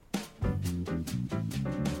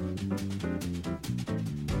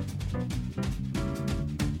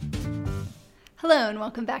Hello and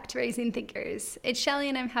welcome back to Raising Thinkers. It's Shelly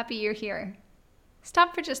and I'm happy you're here.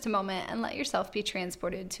 Stop for just a moment and let yourself be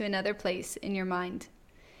transported to another place in your mind.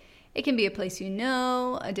 It can be a place you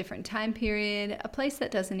know, a different time period, a place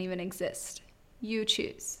that doesn't even exist. You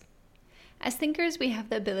choose. As thinkers, we have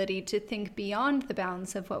the ability to think beyond the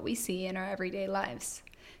bounds of what we see in our everyday lives.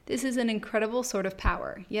 This is an incredible sort of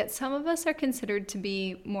power, yet some of us are considered to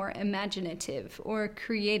be more imaginative or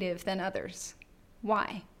creative than others.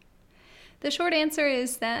 Why? The short answer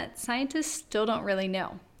is that scientists still don't really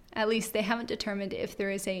know. At least they haven't determined if there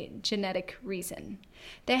is a genetic reason.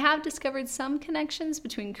 They have discovered some connections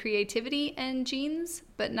between creativity and genes,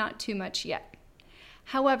 but not too much yet.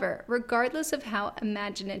 However, regardless of how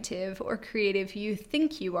imaginative or creative you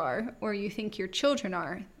think you are, or you think your children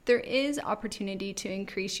are, there is opportunity to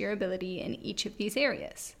increase your ability in each of these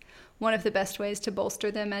areas. One of the best ways to bolster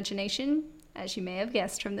the imagination, as you may have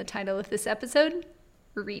guessed from the title of this episode,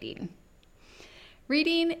 reading.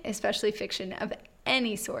 Reading, especially fiction of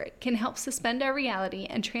any sort, can help suspend our reality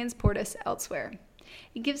and transport us elsewhere.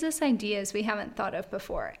 It gives us ideas we haven't thought of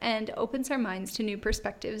before and opens our minds to new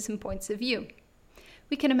perspectives and points of view.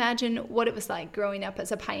 We can imagine what it was like growing up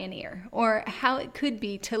as a pioneer, or how it could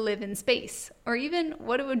be to live in space, or even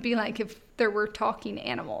what it would be like if there were talking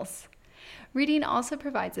animals. Reading also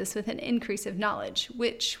provides us with an increase of knowledge,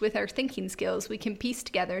 which, with our thinking skills, we can piece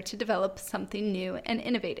together to develop something new and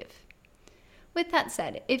innovative. With that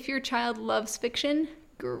said, if your child loves fiction,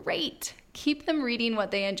 great! Keep them reading what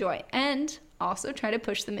they enjoy, and also try to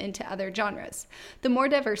push them into other genres. The more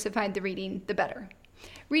diversified the reading, the better.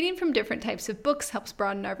 Reading from different types of books helps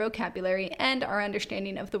broaden our vocabulary and our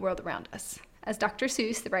understanding of the world around us. As Dr.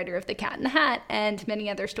 Seuss, the writer of The Cat in the Hat and many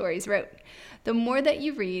other stories, wrote, "The more that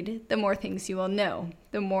you read, the more things you will know.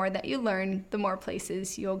 The more that you learn, the more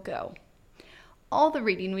places you'll go." All the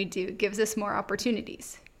reading we do gives us more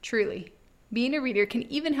opportunities, truly. Being a reader can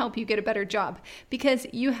even help you get a better job because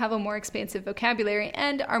you have a more expansive vocabulary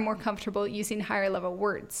and are more comfortable using higher level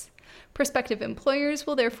words. Prospective employers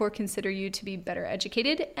will therefore consider you to be better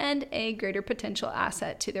educated and a greater potential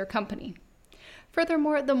asset to their company.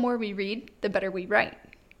 Furthermore, the more we read, the better we write.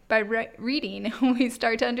 By reading, we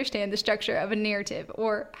start to understand the structure of a narrative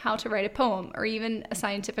or how to write a poem or even a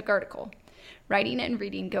scientific article. Writing and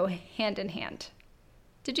reading go hand in hand.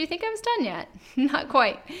 Did you think I was done yet? Not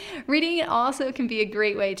quite. Reading also can be a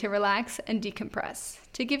great way to relax and decompress,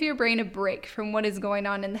 to give your brain a break from what is going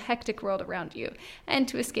on in the hectic world around you, and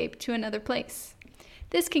to escape to another place.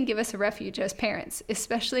 This can give us a refuge as parents,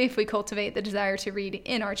 especially if we cultivate the desire to read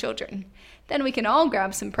in our children. Then we can all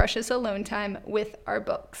grab some precious alone time with our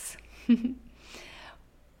books.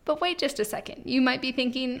 But wait just a second. You might be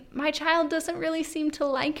thinking, my child doesn't really seem to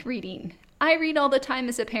like reading. I read all the time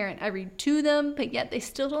as a parent. I read to them, but yet they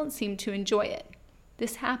still don't seem to enjoy it.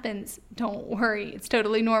 This happens. Don't worry. It's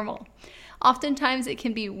totally normal. Oftentimes, it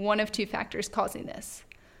can be one of two factors causing this.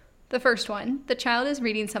 The first one, the child is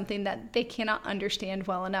reading something that they cannot understand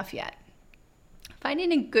well enough yet.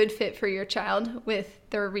 Finding a good fit for your child with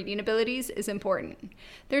their reading abilities is important.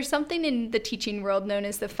 There's something in the teaching world known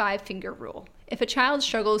as the 5-finger rule. If a child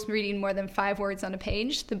struggles reading more than 5 words on a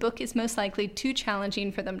page, the book is most likely too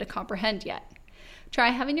challenging for them to comprehend yet. Try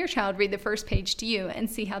having your child read the first page to you and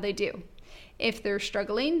see how they do. If they're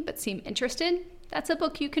struggling but seem interested, that's a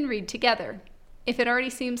book you can read together. If it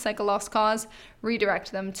already seems like a lost cause,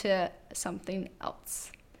 redirect them to something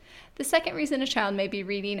else. The second reason a child may be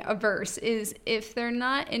reading a verse is if they're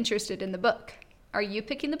not interested in the book. Are you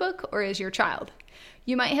picking the book or is your child?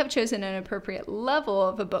 You might have chosen an appropriate level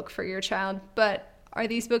of a book for your child, but are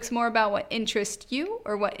these books more about what interests you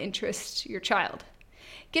or what interests your child?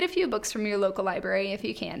 Get a few books from your local library if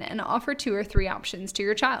you can and offer 2 or 3 options to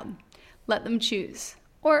your child. Let them choose.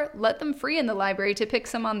 Or let them free in the library to pick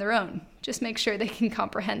some on their own. Just make sure they can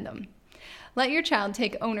comprehend them. Let your child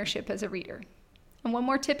take ownership as a reader. And one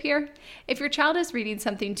more tip here, if your child is reading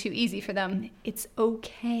something too easy for them, it's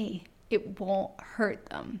okay. It won't hurt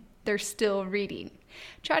them. They're still reading.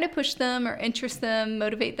 Try to push them or interest them,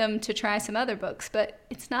 motivate them to try some other books, but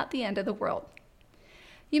it's not the end of the world.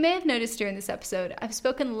 You may have noticed during this episode, I've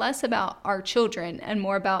spoken less about our children and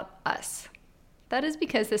more about us. That is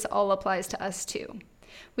because this all applies to us too.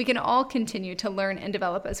 We can all continue to learn and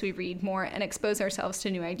develop as we read more and expose ourselves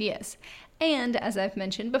to new ideas. And as I've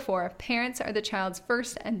mentioned before, parents are the child's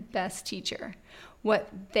first and best teacher. What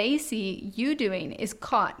they see you doing is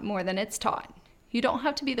caught more than it's taught. You don't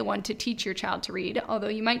have to be the one to teach your child to read, although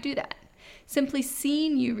you might do that. Simply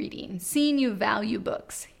seeing you reading, seeing you value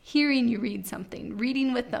books, hearing you read something,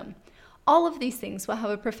 reading with them, all of these things will have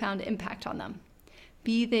a profound impact on them.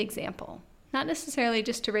 Be the example, not necessarily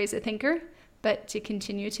just to raise a thinker, but to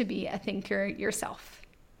continue to be a thinker yourself.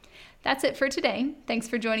 That's it for today. Thanks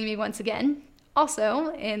for joining me once again.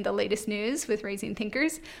 Also, in the latest news with Raising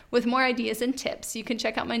Thinkers, with more ideas and tips, you can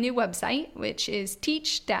check out my new website, which is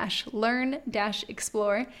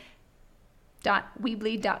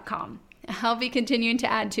teach-learn-explore.weebly.com. I'll be continuing to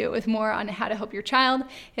add to it with more on how to help your child.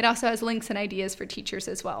 It also has links and ideas for teachers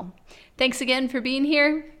as well. Thanks again for being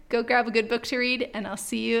here. Go grab a good book to read, and I'll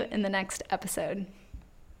see you in the next episode.